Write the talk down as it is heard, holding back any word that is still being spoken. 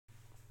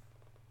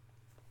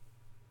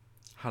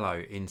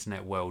Hello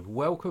internet world,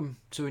 welcome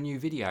to a new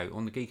video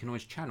on the Geek and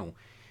Noise channel.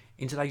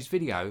 In today's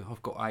video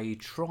I've got a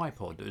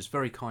tripod that was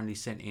very kindly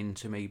sent in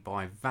to me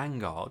by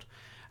Vanguard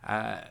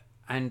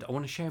and I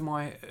want to share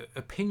my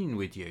opinion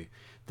with you.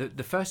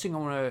 The first thing I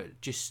want to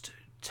just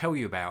tell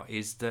you about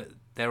is that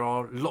there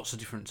are lots of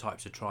different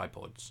types of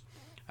tripods.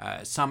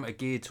 Some are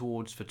geared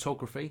towards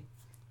photography,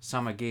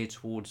 some are geared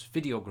towards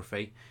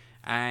videography,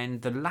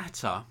 and the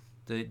latter,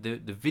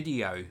 the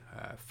video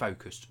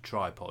focused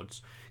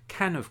tripods,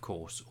 can of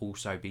course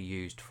also be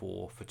used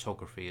for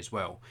photography as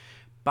well.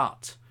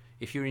 But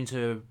if you're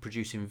into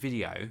producing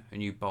video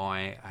and you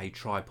buy a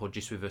tripod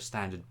just with a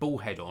standard ball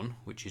head on,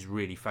 which is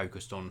really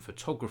focused on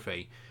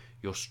photography,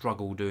 you'll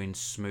struggle doing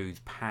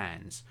smooth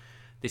pans.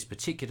 This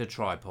particular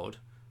tripod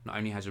not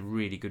only has a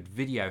really good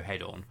video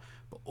head on,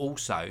 but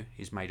also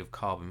is made of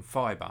carbon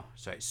fibre,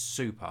 so it's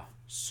super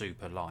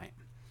light.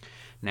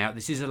 Now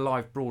this is a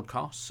live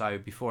broadcast, so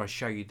before I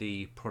show you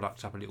the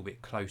product up a little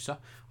bit closer,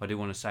 I do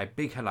want to say a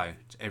big hello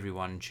to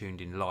everyone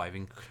tuned in live,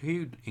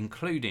 including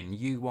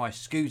UY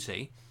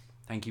Scooty.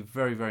 Thank you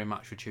very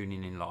much for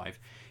tuning in live.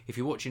 If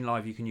you're watching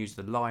live, you can use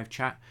the live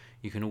chat,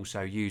 you can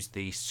also use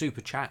the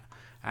super chat,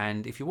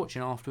 and if you're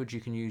watching afterwards,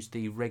 you can use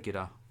the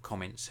regular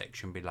comment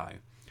section below.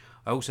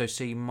 I also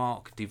see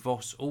Mark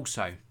DeVos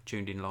also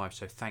tuned in live,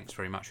 so thanks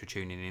very much for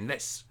tuning in.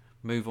 Let's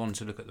move on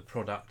to look at the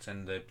product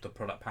and the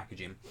product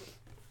packaging.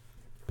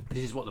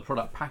 This is what the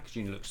product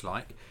packaging looks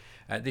like.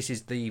 This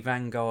is the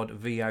Vanguard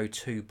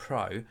VEO2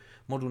 Pro,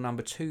 model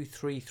number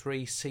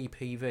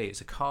 233CPV.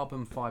 It's a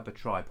carbon fibre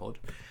tripod.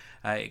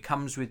 It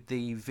comes with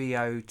the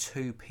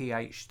VEO2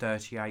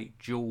 PH-38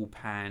 dual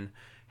pan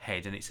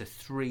head, and it's a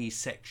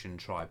 3-section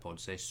tripod.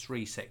 So there's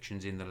 3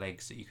 sections in the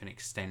legs that you can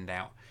extend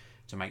out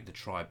to make the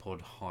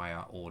tripod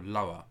higher or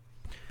lower.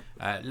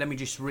 Let me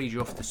just read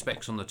you off the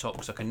specs on the top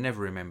because I can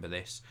never remember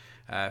this.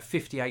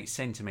 58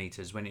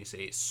 centimetres when it's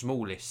its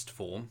smallest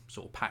form,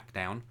 sort of packed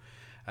down.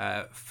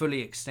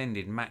 Fully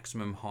extended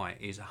maximum height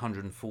is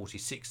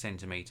 146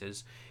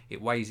 centimetres. It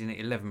weighs in at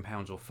 11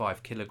 pounds or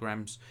 5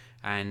 kilograms,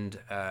 and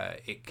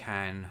it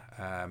can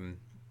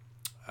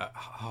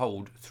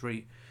hold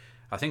 3.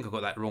 I think I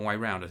got that the wrong way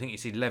round. I think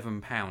it's 11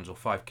 pounds or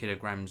 5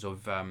 kilograms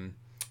of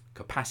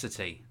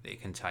capacity that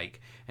it can take,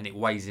 and it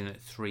weighs in at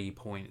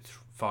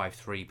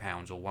 3.53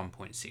 pounds or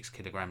 1.6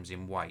 kilograms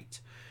in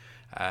weight.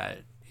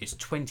 It's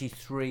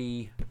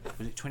 23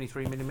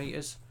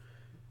 millimeters?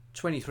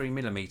 23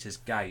 millimeters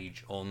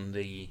gauge on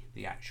the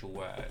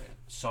actual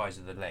size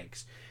of the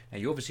legs. Now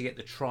you obviously get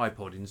the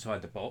tripod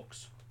inside the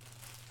box.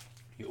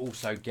 You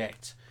also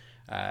get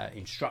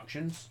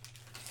instructions.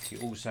 You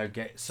also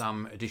get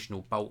some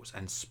additional bolts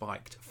and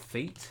spiked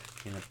feet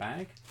in a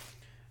bag.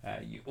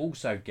 You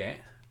also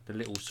get the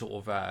little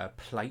sort of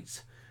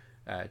plate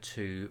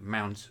to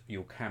mount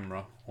your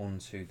camera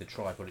onto the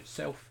tripod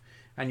itself,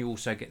 and you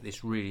also get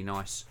this really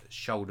nice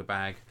shoulder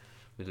bag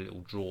with a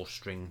little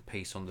drawstring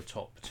piece on the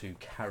top to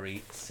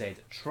carry said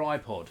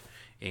tripod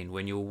in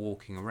when you're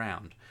walking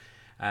around.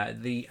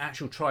 The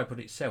actual tripod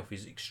itself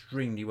is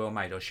extremely well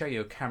made. I'll show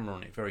you a camera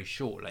on it very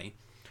shortly.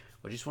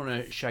 I just want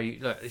to show you,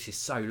 look, this is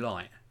so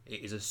light.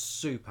 It is a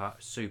super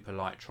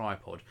light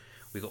tripod.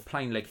 We've got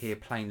plain leg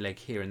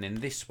here, and then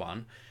this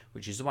one,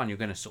 which is the one you're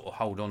going to sort of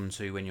hold on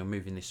to when you're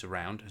moving this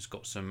around, has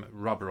got some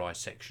rubberized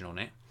section on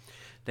it.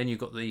 Then you've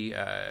got the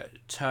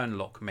turn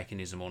lock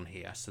mechanism on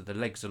here, so the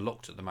legs are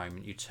locked at the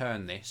moment. You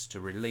turn this to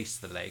release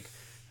the leg,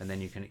 and then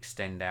you can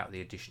extend out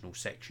the additional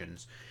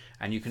sections,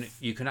 and you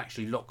can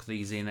actually lock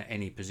these in at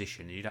any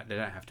position. They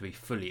don't have to be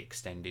fully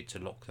extended to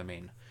lock them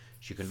in.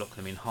 So you can lock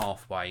them in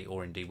halfway,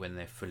 or indeed when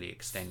they're fully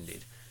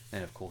extended.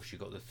 Then of course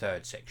you've got the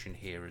third section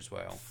here as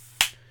well.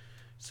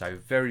 So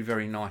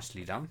very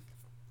nicely done.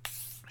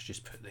 Let's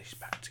just put this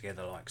back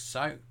together like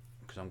so,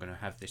 because I'm going to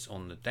have this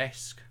on the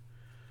desk.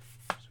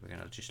 So we're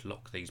going to just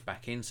lock these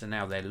back in. So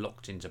now they're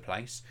locked into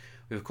place.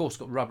 We've of course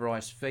got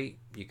rubberized feet.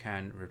 You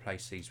can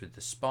replace these with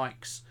the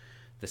spikes.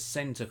 The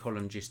center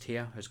column just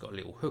here has got a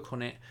little hook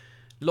on it.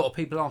 A lot of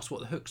people ask what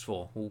the hook's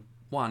for. Well,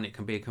 one, it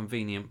can be a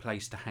convenient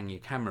place to hang your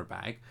camera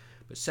bag,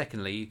 but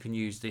secondly, you can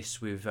use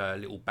this with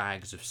little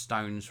bags of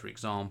stones, for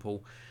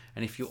example.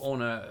 And if you're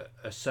on a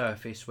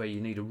surface where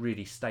you need a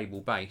really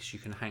stable base, you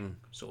can hang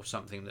sort of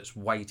something that's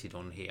weighted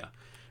on here,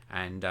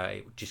 and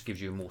it just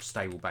gives you a more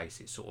stable base.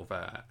 It sort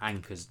of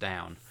anchors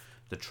down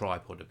the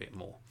tripod a bit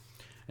more.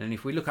 And then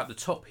if we look up the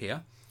top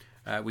here,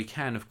 we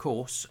can of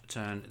course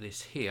turn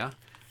this here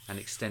and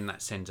extend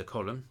that center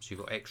column, so you've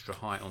got extra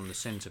height on the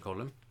center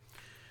column.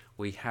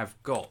 We have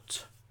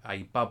got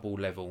a bubble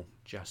level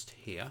just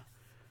here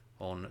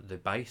on the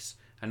base,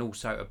 and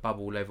also a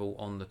bubble level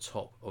on the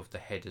top of the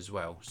head as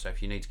well. So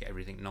if you need to get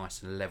everything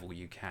nice and level,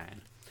 you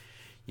can.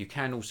 You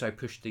can also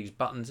push these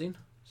buttons in.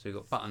 So you've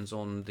got buttons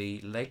on the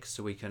legs,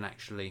 so we can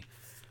actually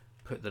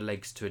put the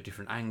legs to a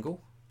different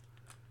angle,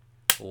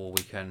 or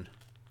we can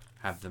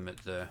have them at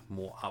the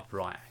more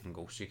upright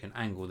angle. So you can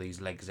angle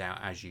these legs out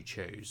as you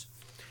choose.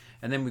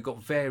 And then we've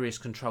got various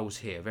controls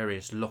here,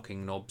 various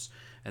locking knobs,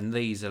 and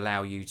these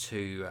allow you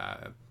to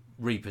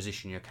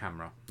reposition your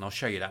camera. And I'll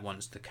show you that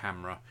once the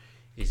camera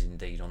is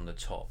indeed on the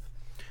top.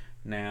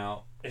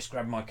 Now let's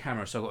grab my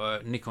camera. So I've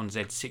got a Nikon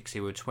Z6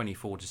 here with a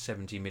 24 to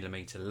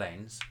 70mm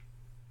lens.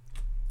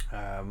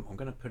 I'm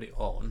going to put it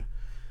on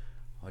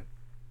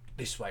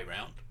this way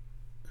round.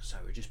 So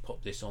we just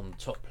pop this on the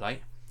top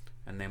plate,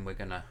 and then we're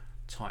going to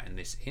tighten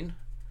this in.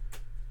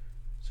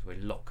 So we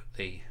lock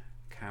the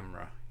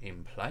camera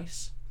in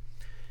place.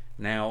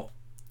 Now,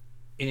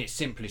 in its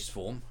simplest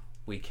form,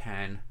 we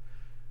can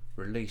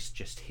release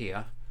just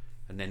here,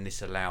 and then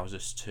this allows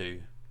us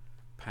to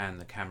pan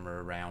the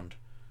camera around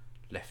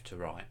left to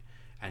right,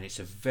 and it's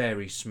a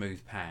very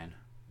smooth pan,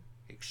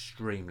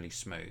 extremely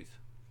smooth.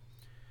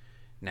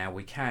 Now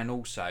we can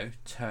also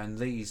turn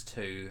these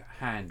two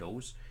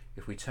handles.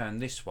 If we turn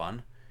this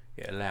one,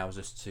 it allows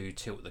us to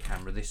tilt the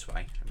camera this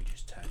way. Let me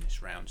just turn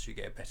this round so you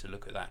get a better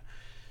look at that.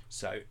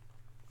 So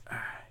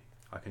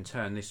I can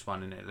turn this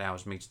one, and it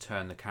allows me to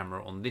turn the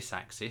camera on this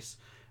axis,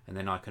 and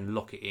then I can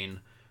lock it in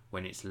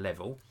when it's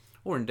level.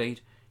 Or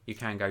indeed, you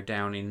can go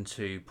down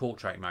into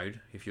portrait mode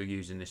if you're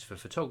using this for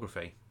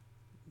photography.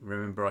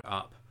 Remember,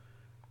 up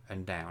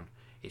and down.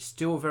 It's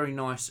still a very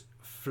nice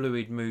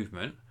fluid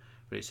movement,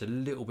 but it's a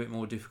little bit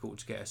more difficult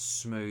to get a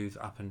smooth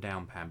up and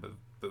down pan.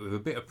 But with a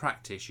bit of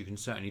practice, you can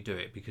certainly do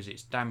it, because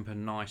it's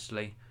dampened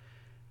nicely,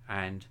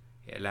 and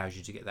it allows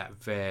you to get that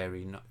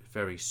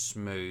very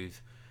smooth,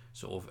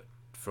 sort of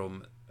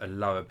from a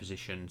lower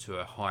position to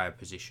a higher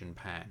position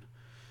pan.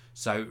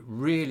 So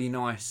really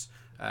nice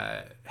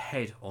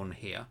head on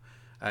here.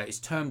 It's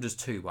termed as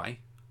two-way.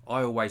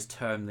 I always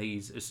term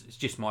these, it's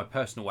just my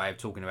personal way of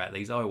talking about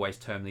these, I always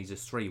term these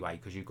as three-way,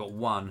 because you've got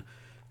one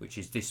which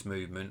is this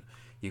movement,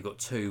 you've got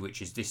two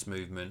which is this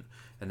movement,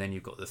 and then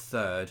you've got the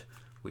third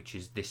which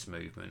is this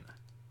movement.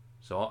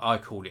 So I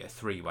call it a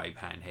three-way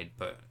pan head,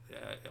 but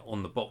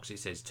on the box it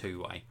says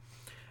two-way.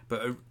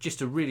 But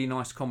just a really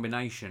nice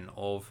combination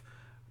of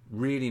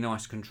really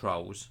nice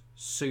controls,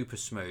 super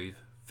smooth,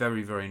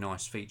 very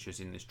nice features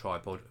in this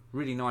tripod,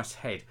 really nice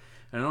head,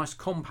 and a nice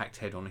compact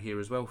head on here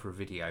as well for a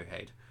video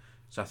head.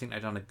 So I think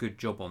they've done a good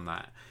job on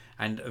that,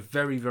 and a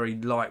very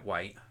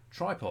lightweight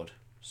tripod,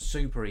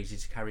 super easy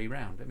to carry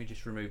around. Let me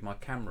just remove my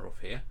camera off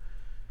here.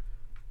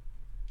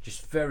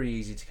 Just very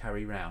easy to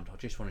carry around. I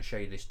just want to show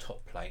you this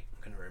top plate.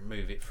 I'm going to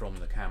remove it from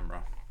the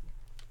camera.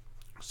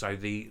 So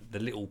the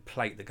little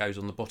plate that goes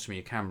on the bottom of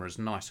your camera is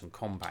nice and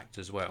compact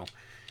as well.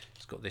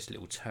 It's got this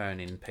little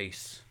turning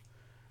piece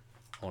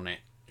on it.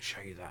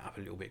 Show you that up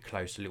a little bit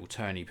closer. A little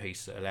turny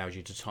piece that allows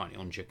you to tighten it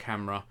onto your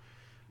camera,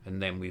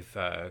 and then we've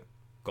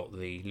got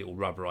the little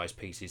rubberized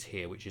pieces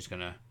here, which is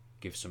going to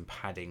give some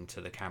padding to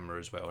the camera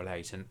as well, allow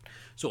you to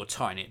sort of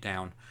tighten it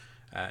down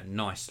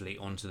nicely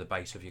onto the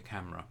base of your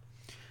camera.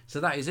 So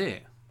that is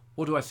it.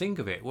 What do I think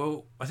of it?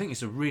 Well, I think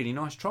it's a really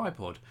nice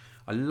tripod.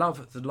 I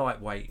love the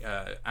lightweight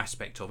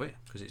aspect of it,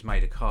 because it's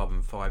made of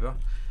carbon fibre.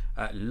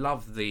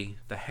 Love the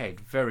head,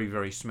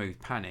 very smooth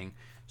panning,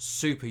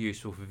 super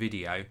useful for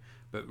video,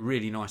 but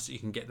really nice that you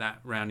can get that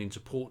round into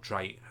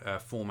portrait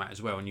format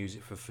as well and use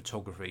it for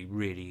photography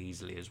really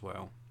easily as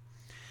well.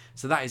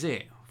 So that is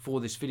it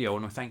for this video,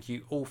 and I thank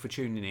you all for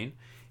tuning in.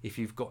 If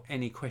you've got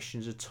any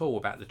questions at all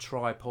about the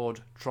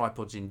tripod,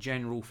 tripods in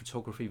general,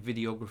 photography,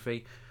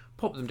 videography,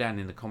 pop them down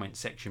in the comment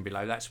section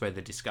below. That's where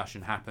the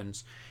discussion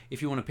happens.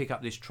 If you want to pick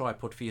up this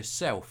tripod for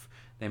yourself,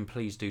 then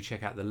please do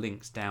check out the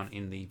links down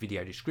in the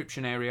video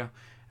description area.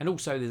 And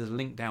also there's a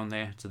link down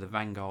there to the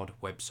Vanguard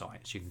website,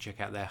 so you can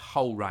check out their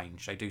whole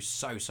range. They do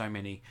so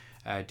many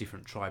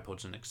different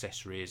tripods and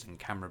accessories and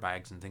camera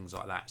bags and things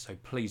like that. So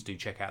please do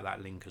check out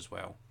that link as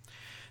well.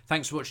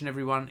 Thanks for watching,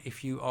 everyone.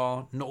 If you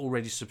are not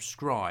already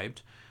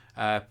subscribed,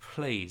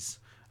 please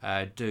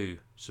do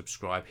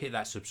subscribe, hit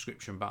that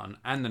subscription button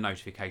and the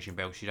notification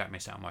bell so you don't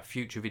miss out on my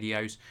future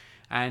videos.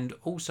 And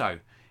also,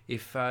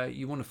 if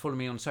you want to follow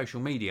me on social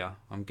media,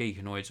 I'm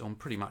Geekanoids on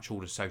pretty much all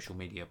the social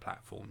media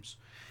platforms.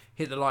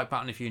 Hit the like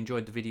button if you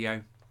enjoyed the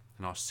video,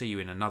 and I'll see you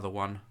in another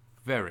one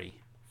very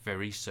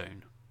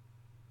soon.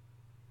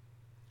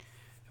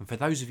 And for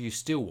those of you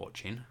still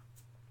watching,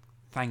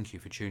 thank you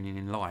for tuning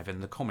in live,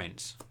 and the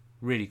comments,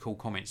 really cool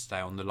comments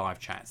today on the live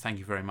chat. Thank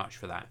you very much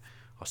for that.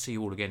 I'll see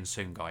you all again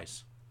soon,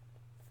 guys.